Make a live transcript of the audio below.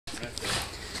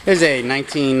Here's a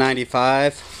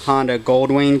 1995 Honda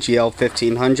Goldwing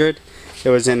GL1500. It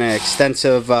was in an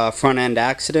extensive front end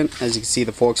accident. As you can see,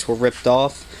 the forks were ripped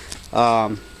off.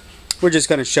 We're just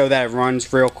going to show that it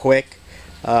runs real quick.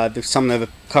 Some of the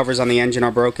covers on the engine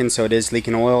are broken, so it is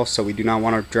leaking oil, so we do not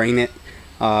want to drain it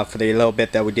for the little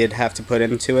bit that we did have to put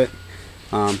into it.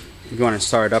 If you want to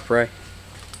start it up, Ray.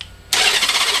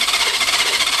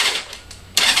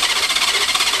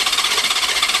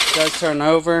 It does turn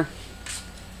over.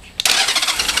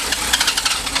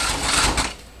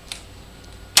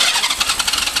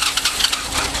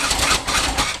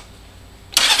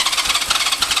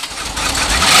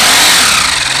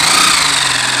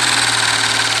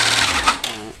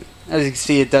 As you can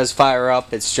see, it does fire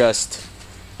up. It's just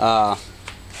it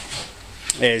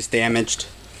is damaged.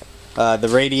 The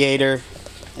radiator,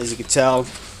 as you can tell,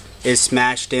 is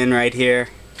smashed in right here.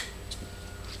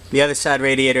 The other side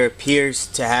radiator appears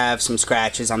to have some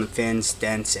scratches on the fins,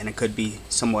 dents, and it could be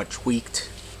somewhat tweaked.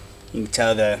 You can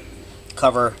tell the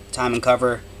cover, timing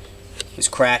cover, is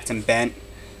cracked and bent.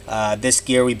 This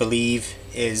gear, we believe,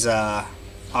 is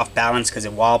off balance because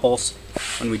it wobbles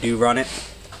when we do run it.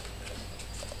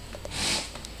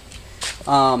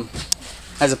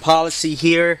 As a policy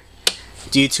here,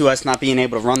 due to us not being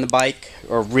able to run the bike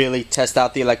or really test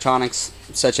out the electronics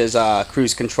such as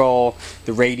cruise control,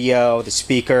 the radio, the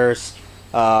speakers,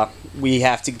 we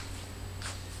have to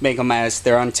make them as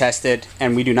they're untested,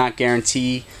 and we do not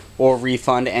guarantee or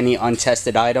refund any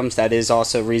untested items. That is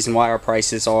also a reason why our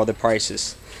prices are the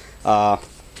prices. They're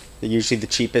usually the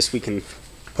cheapest we can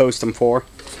post them for.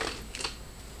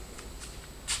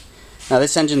 Now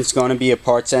this engine is going to be a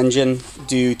parts engine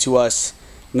due to us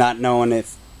not knowing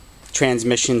if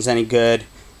transmission's any good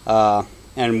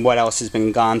and what else has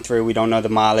been gone through. We don't know the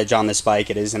mileage on this bike.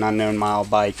 It is an unknown mile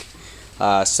bike.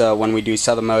 So when we do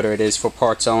sell the motor, it is for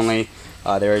parts only.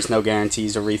 There is no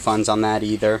guarantees or refunds on that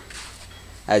either.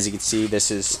 As you can see,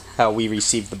 this is how we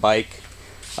received the bike,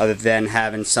 other than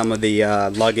having some of the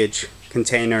luggage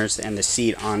containers and the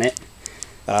seat on it.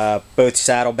 Both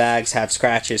saddlebags have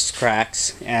scratches,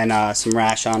 cracks, and some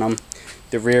rash on them.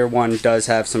 The rear one does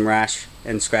have some rash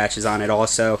and scratches on it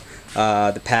also.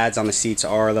 The pads on the seats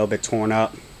are a little bit torn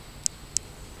up.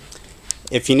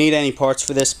 If you need any parts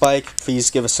for this bike, please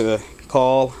give us a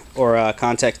call or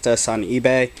contact us on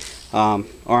eBay,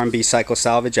 R&B Cycle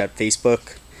Salvage at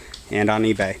Facebook and on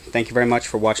eBay. Thank you very much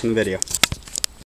for watching the video.